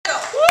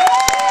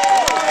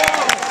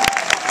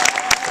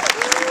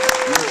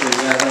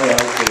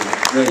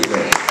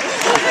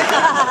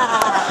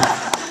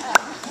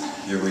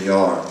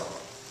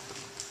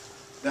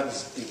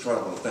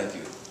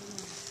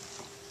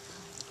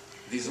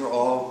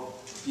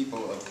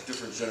people of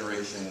different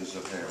generations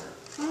of hair.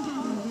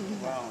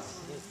 Wow.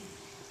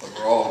 But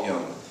we're all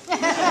young.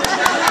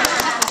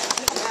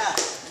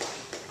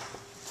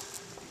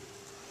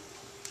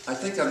 I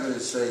think I'm going to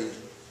say,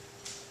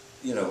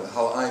 you know,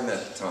 how I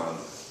met Tom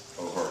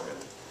Horgan.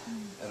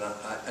 And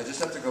I just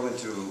have to go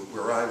into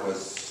where I was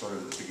sort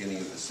of at the beginning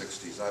of the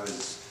 60s. I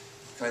was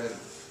kind of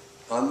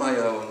on my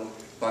own,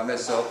 by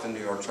myself in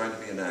New York, trying to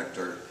be an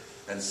actor,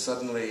 and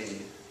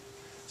suddenly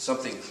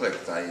something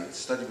clicked. I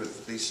studied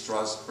with Lee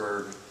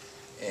Strasberg,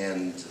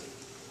 and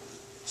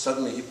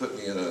suddenly he put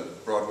me in a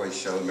Broadway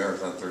show,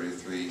 Marathon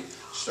 33,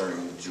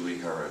 starring Dewey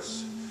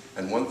Harris.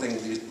 And one thing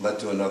led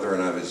to another,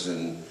 and I was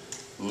in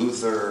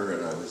Luther,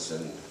 and I was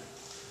in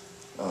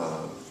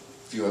a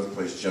few other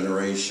places,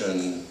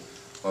 Generation,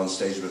 on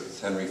stage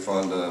with Henry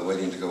Fonda,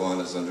 waiting to go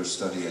on as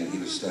understudy, and he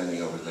was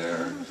standing over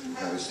there, and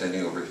I was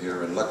standing over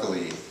here, and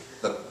luckily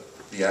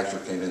the actor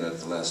came in at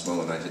the last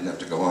moment. I didn't have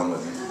to go on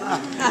with him. Before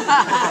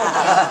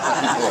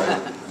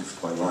I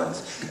used my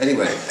lines.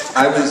 Anyway,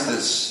 I was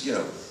this, you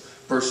know,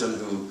 person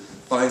who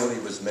finally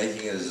was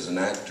making it as an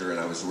actor, and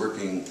I was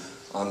working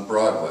on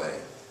Broadway.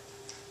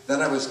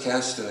 Then I was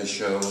cast in a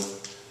show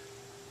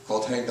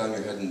called Hang Down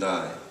Your Head and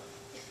Die.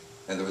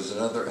 And there was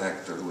another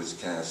actor who was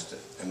cast,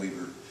 and we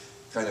were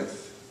kind of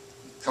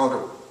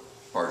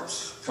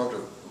counterparts.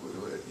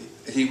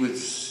 He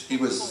was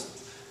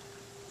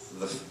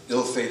the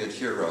ill-fated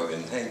hero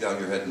in Hang Down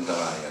Your Head and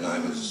Die, and I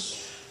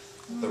was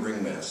the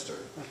ringmaster.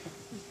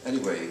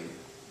 Anyway,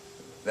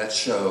 that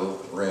show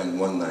ran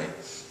one night.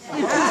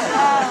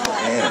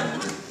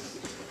 And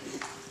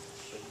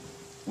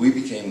we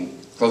became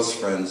close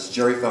friends.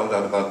 Jerry found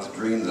out about the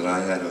dream that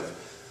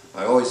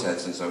I always had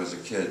since I was a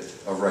kid,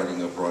 of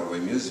writing a Broadway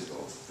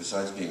musical.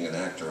 Besides being an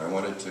actor, I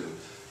wanted to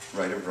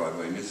write a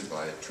Broadway musical.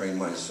 I had trained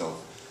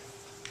myself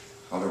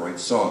how to write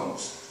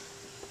songs,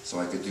 so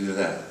I could do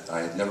that. I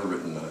had never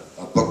written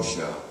a book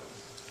show.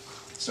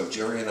 So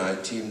Jerry and I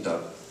teamed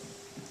up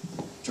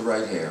to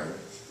write Hair.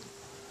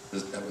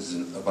 That was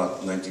in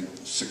about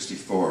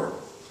 1964.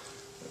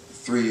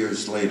 3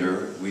 years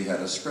later, we had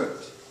a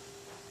script.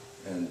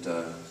 And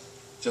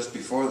just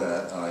before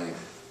that, I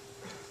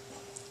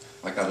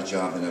got a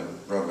job in a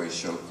Broadway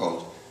show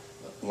called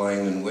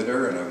Lion and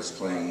Winter, and I was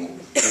playing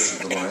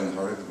Richard the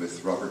Lionhearted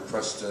with Robert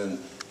Preston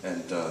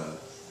and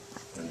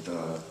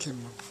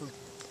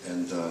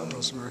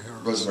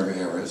Rosemary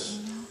Harris,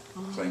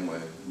 playing my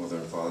mother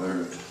and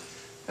father.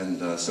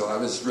 And so I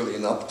was really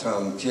an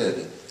uptown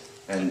kid.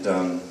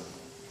 And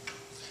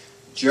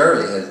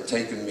Jerry had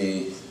taken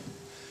me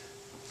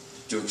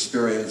to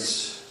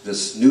experience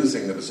this new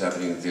thing that was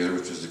happening in theater,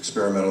 which was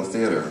experimental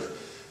theater.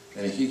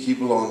 And he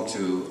belonged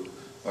to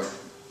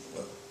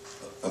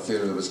a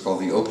theater that was called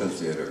the Open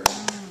Theater.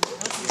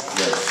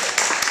 Yes.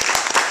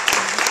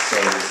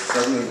 So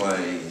suddenly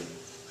my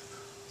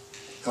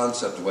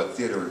concept of what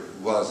theater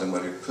was and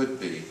what it could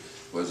be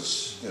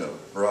was, you know,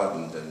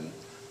 broadened, and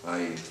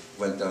I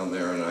went down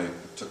there and I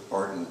took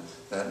part in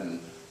that.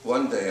 And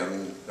one day,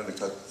 I'm going to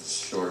cut this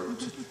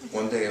short.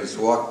 One day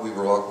we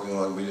were walking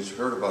on, we just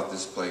heard about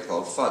this play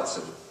called Futz.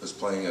 It was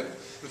playing at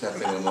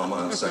Cafe MaMA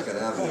on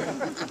 2nd Avenue.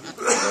 And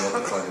then up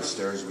the flight of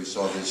stairs, we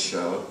saw this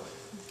show.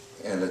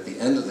 And at the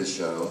end of the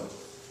show,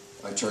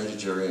 I turned to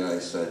Jerry and I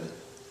said,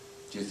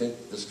 "Do you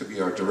think this could be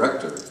our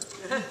director?"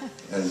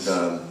 And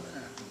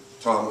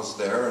Tom was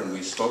there, and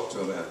we spoke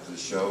to him after the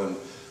show, and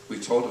we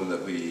told him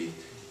that we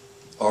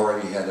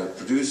already had a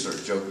producer,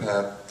 Joe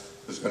Papp,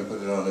 who was going to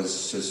put it on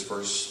his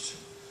first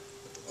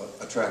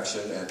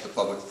attraction at the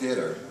Public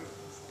Theater.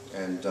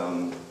 And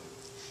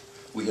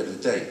we had a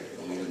date.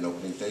 We had an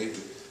opening date.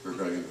 We were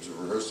going to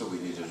rehearsal. We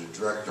needed a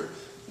director.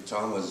 And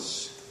Tom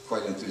was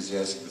quite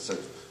enthusiastic and said,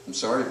 "I'm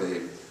sorry,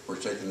 babe, we're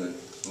taking the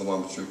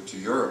MaMA troupe to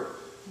Europe,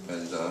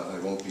 and I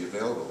won't be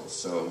available."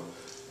 So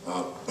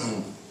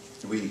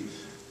we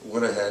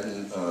went ahead,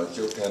 and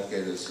Joe Papp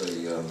gave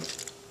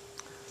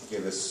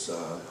us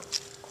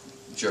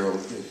Gerald,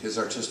 his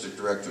artistic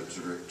director,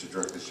 to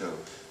direct the show.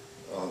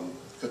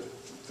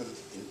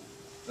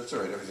 That's all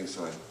right, everything's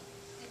fine.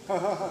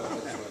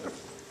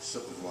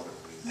 Sip of water,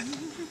 please.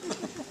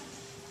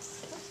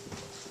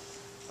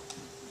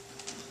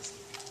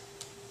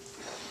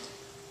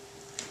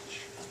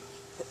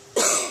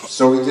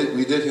 So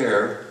we did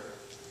Hair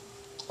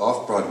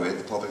off Broadway at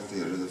the Public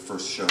Theater, the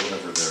first show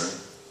ever there,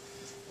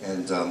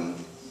 and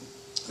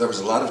there was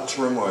a lot of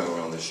turmoil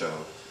around the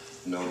show.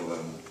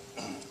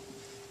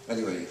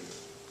 Anyway,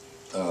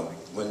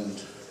 when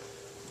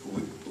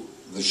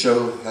the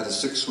show had a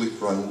 6-week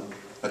run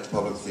at the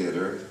Public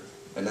Theater,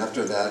 and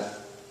after that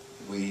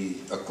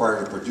we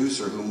acquired a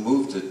producer who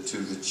moved it to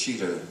the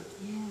Cheetah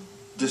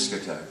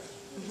discotheque.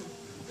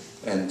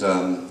 And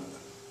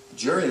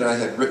Jerry and I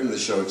had written the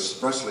show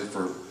expressly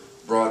for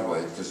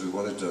Broadway because we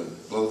wanted to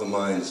blow the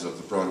minds of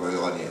the Broadway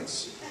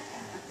audience.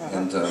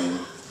 And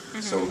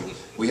so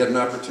we had an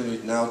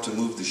opportunity now to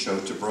move the show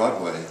to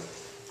Broadway.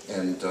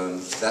 And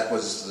that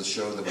was the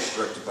show that was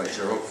directed by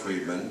Gerald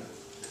Friedman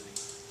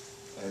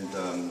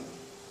and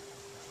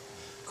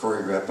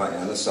choreographed by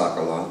Anna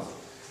Sokoloff.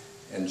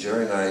 And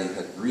Jerry and I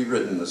had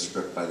rewritten the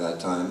script by that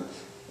time,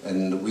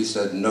 and we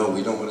said, no,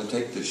 we don't want to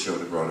take this show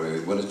to Broadway.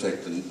 We want to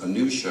take a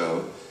new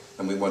show,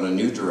 and we want a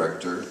new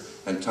director,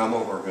 and Tom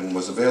Horgan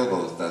was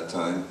available at that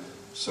time,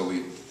 so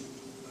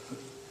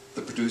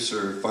the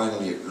producer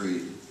finally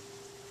agreed,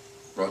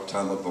 brought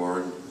Tom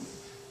aboard,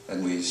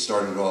 and we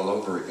started all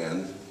over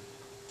again.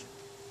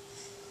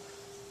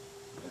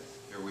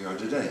 Here we are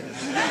today.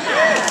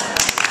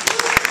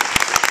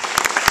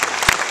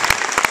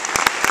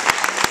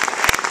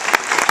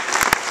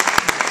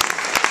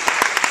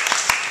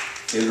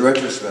 In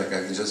retrospect,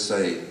 I can just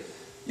say,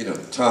 you know,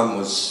 Tom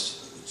was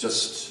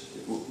just,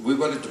 we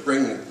wanted to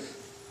bring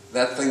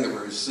that thing that we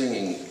were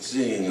seeing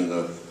in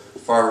the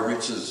far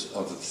reaches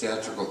of the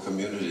theatrical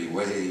community,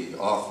 way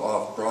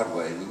off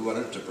Broadway, we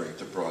wanted to bring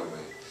to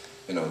Broadway,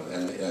 you know,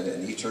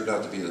 and he turned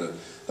out to be the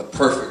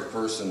perfect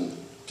person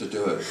to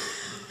do it.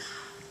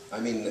 I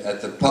mean, at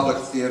the Public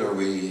Theater,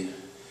 we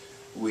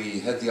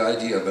had the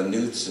idea of a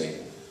nude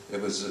scene. It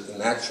was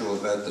an actual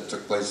event that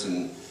took place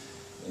in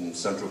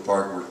Central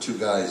Park, where two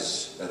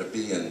guys at a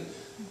be-in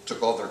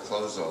took all their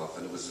clothes off,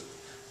 and it was,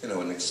 you know,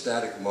 an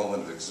ecstatic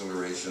moment of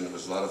exhilaration. It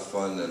was a lot of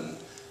fun, and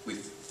we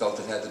felt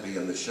it had to be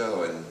in the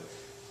show. And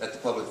at the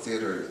Public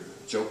Theater,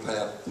 Joe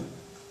Papp,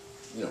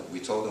 you know, we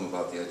told him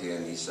about the idea,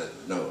 and he said,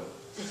 no,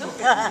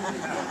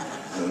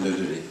 no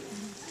nudity.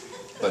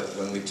 But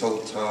when we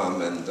told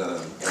Tom and that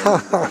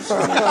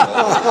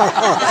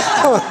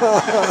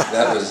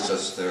was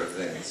just their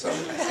thing. So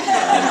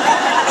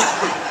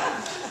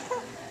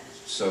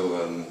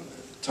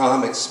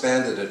Tom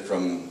expanded it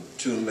from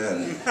 2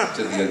 men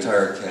to the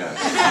entire cast.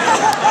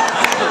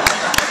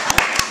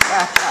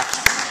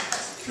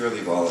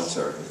 Purely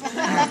voluntary.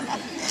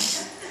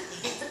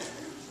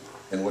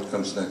 And what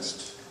comes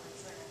next?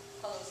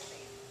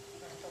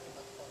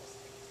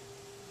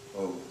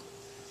 Oh,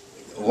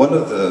 one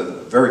of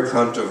the very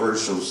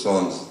controversial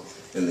songs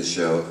in the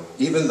show,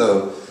 even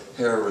though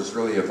Hair was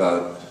really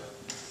about,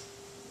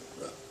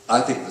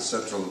 I think the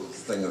central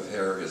thing of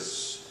Hair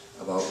is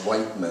about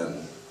white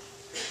men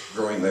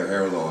growing their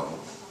hair long.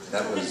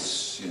 That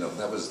was, you know,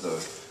 that was the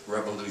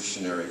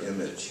revolutionary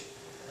image.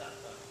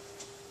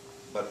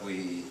 But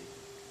we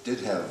did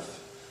have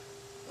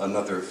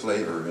another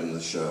flavor in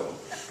the show,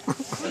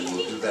 and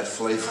we'll do that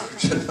flavor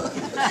tonight,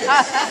 I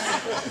guess.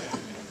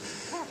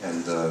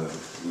 And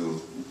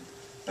we'll,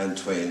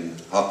 Antoine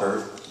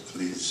Hopper,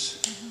 please.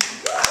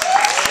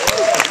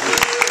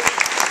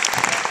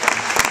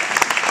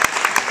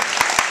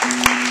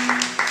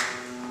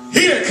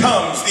 Here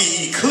comes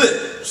the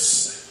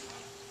eclipse.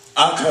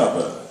 I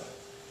cover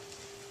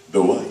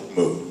the white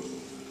moon.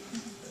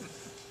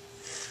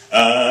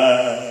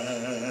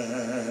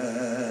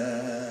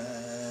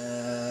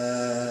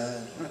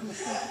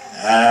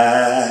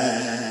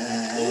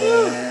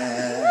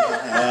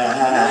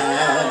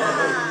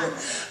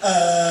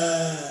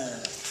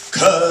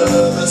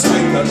 Colors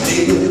with a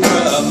nigger, a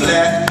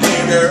black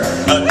nigger,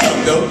 a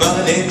jungle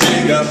bunny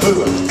nigger,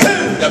 boo.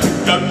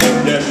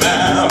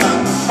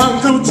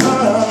 Uncle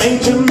Tom,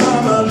 ancient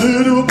mama,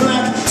 little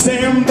black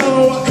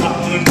Sambo, a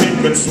cotton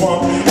pigment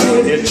swamp,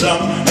 headed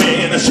jump,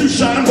 and a shoe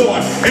shine boy,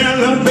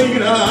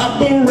 elevator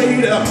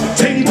operator,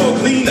 table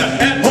cleaner,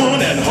 at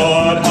one and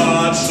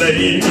hard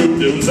slave,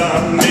 doo-doo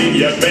zombie,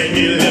 you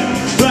baby lip,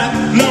 black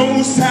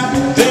nose tap,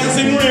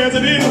 dancing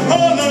resident,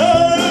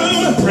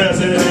 Harlem,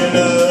 president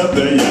of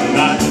the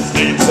United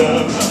States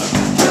of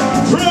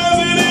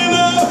President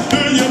of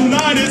the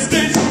United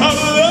States of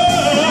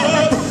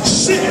love.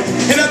 Shit!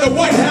 And at the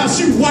White House,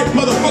 you white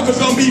motherfuckers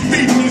gonna be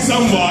feeding me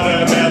some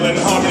watermelon,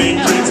 harmony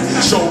grits,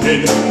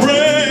 choking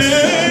bread,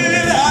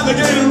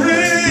 alligator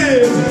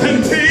ribs,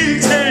 and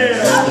pig's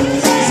head,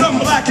 some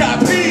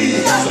black-eyed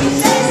peas,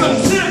 some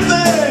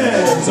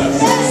chitlins,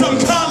 some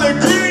collard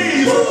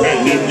greens,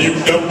 and if you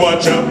don't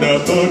watch out the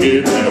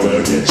boogie, that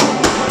will get you.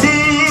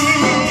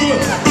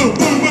 Boo, boo,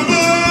 boo, boo,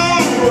 boo.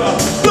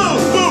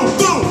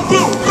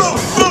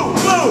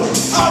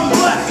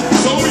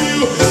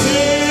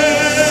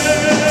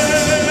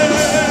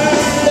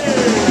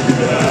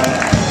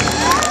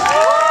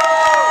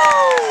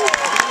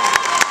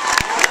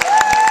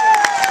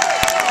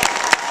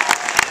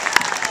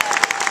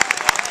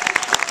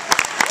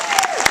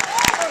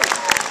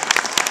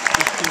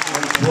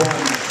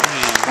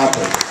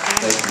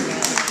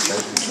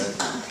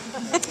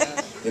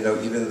 You know,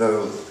 even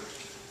though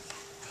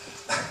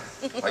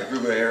I grew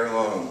my hair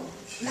long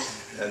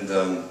and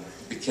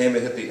became a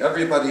hippie,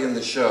 everybody in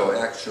the show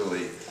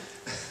actually,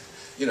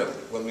 you know,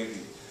 when we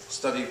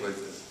studied with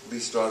Lee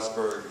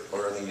Strasberg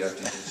or any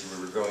acting teacher,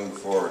 we were going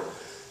for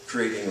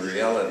creating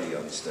reality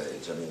on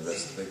stage. I mean,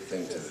 that's the big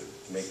thing to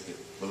make it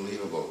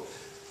believable.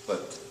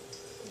 But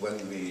when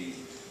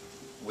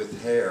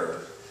with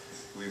Hair,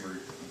 we were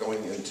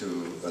going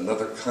into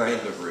another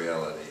kind of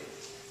reality.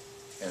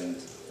 And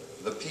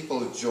the people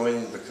who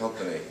joined the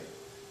company,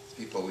 the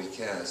people we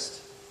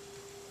cast,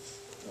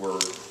 were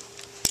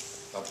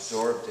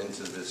absorbed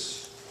into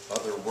this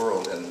other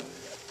world, and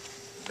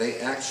they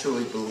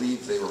actually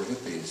believed they were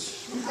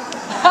hippies.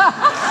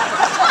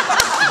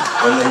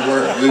 When they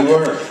weren't,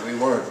 we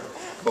weren't.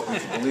 but we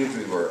believed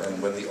we were.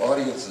 And when the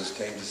audiences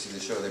came to see the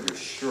show, they were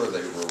sure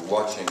they were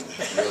watching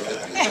real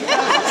hippies.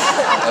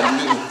 A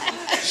new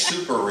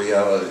super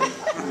reality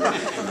we were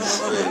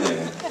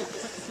creating.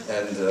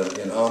 And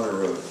in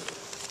honor of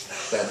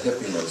that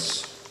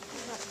hippiness,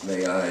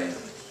 may I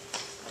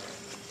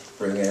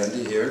bring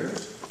Andy here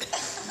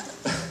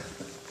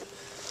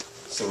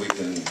so we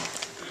can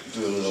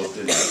do a little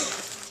ditty.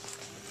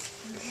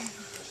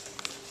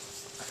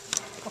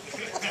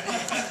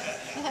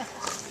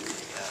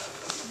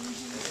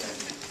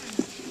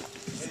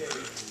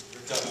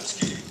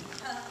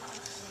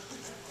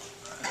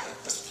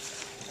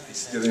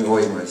 Giving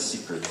away my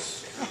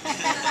secrets.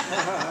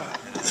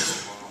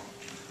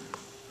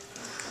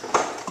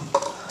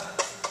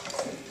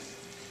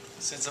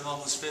 Since I'm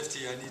almost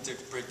 50, I need to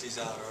break these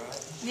out, all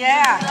right?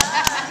 Yeah.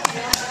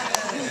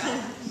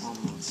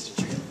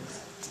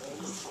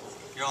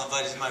 You're all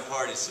invited to my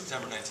party,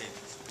 September 19th.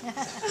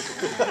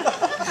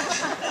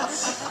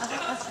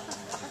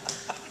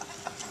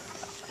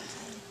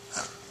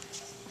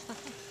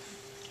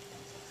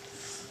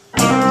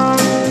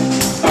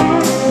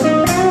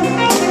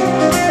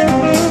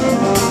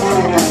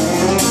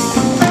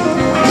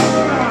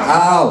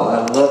 How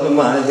I love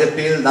my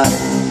hippie life.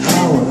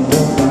 How I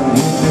love my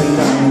hippie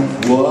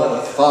life. What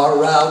a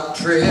far out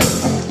trip.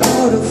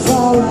 What a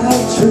far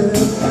out trip.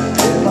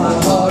 And my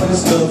heart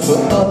is done for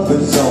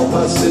others, all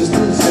my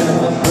sisters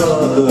and my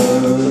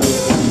brothers.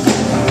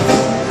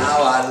 How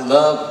I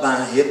love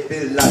my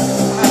hippie life.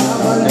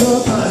 How I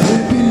love my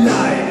hippie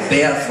life.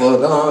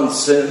 Barefoot on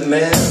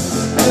cement.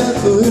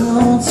 Barefoot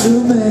on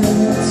cement.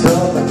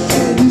 All my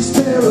candy,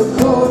 spare a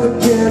quarter,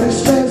 get a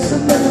stress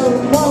and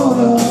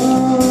marijuana.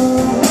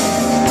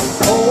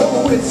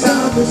 It's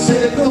time to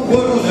save the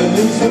world, at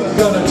least we're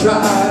gonna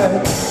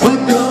try.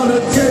 We're gonna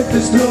take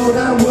this low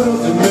down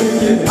world and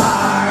make it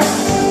high,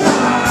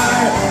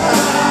 high,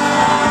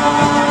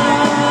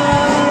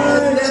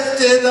 high.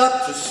 Lift it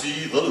up to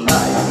see the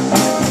light.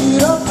 Lift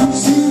it up to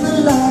see the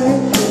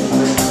light.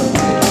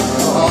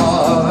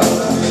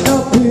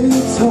 Up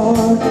it's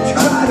hard.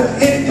 Try to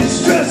end your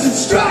stress and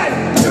strife.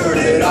 Turn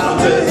it on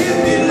to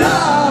hippie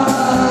life.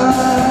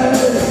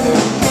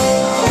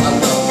 I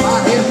love my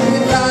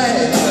hippie life.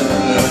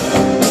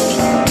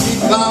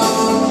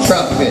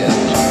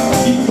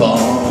 Keep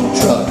on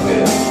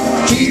trucking,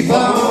 keep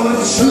on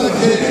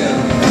trucking.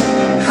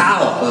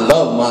 How I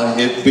love my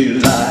hippie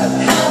life.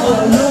 How I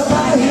love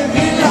my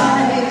hippie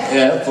life.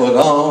 Barefoot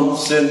on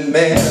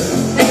cement.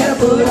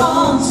 Barefoot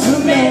on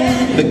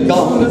cement. They're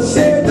gonna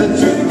save the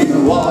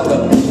drinking water.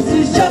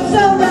 This just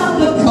around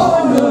the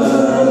corner.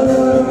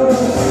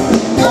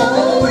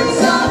 Oh, it's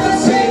time to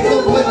save the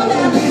world,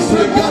 at least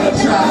we're gonna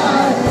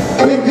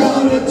try. We're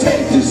gonna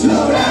take this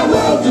low down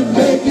world and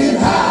make it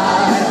high.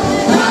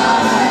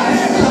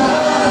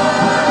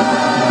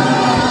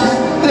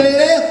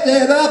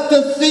 To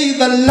see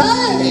the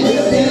light.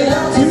 Lift it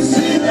up to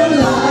see the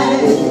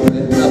light.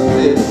 Open up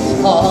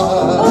its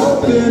heart.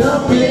 Open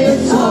up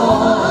its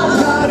heart.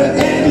 Try to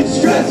end its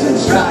stress and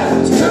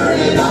strife. Turn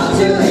it on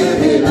to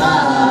hippie life.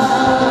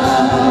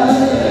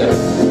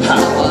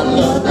 How I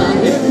love my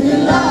hippie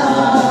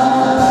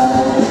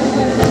life.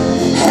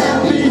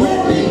 Happy,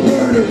 happy,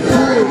 murder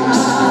free.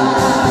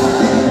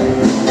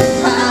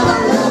 How I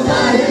love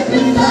my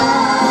hippie life.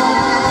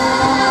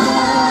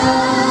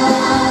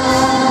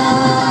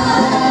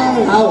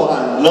 How I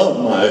love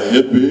my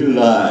hippie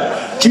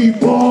life.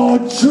 Keep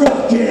on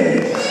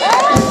trucking.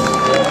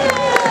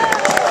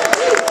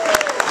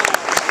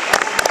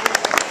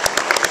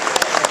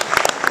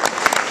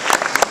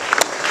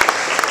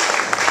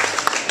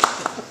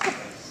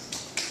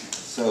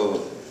 So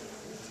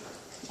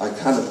I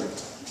kind of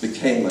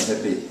became a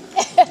hippie.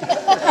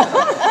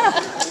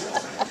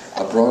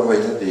 A Broadway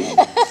hippie.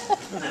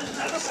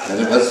 And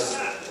it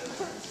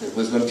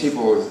was when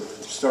people were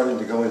starting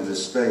to go into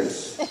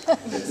space.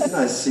 Didn't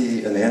I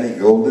see an Annie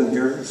Golden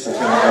here a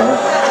second ago?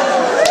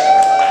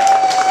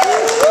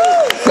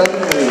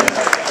 Suddenly,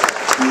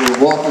 we were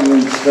walking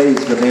in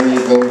space with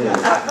Annie Golden.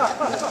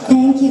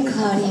 Thank you,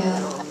 Claudio.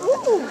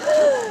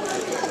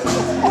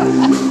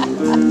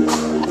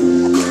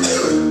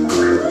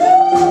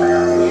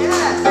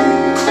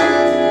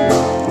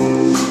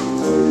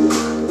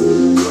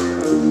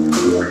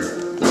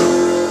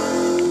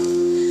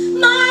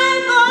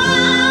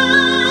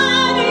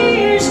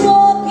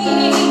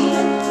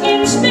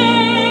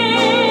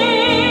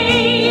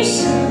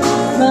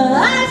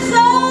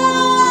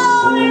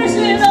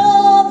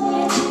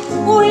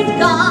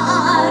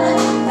 God,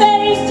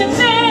 face to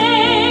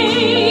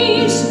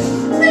face,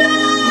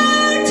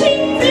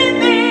 floating,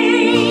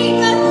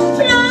 flipping,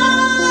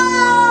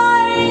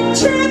 flying,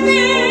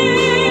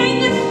 tripping,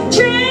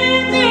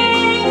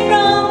 tripping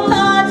from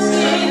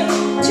Potsdam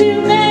to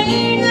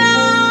mainline,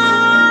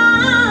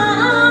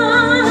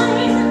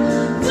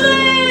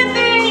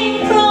 flipping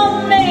from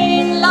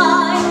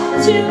mainline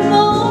to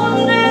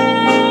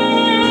Moondale.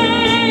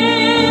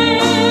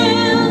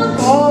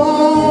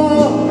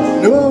 Oh,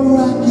 no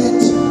rocket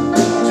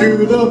to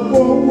the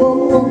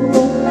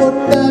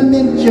fourth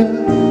dimension.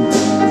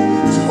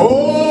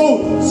 Oh,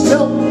 so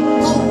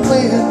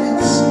aware.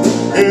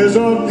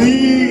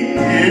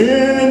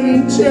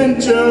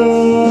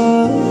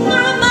 love.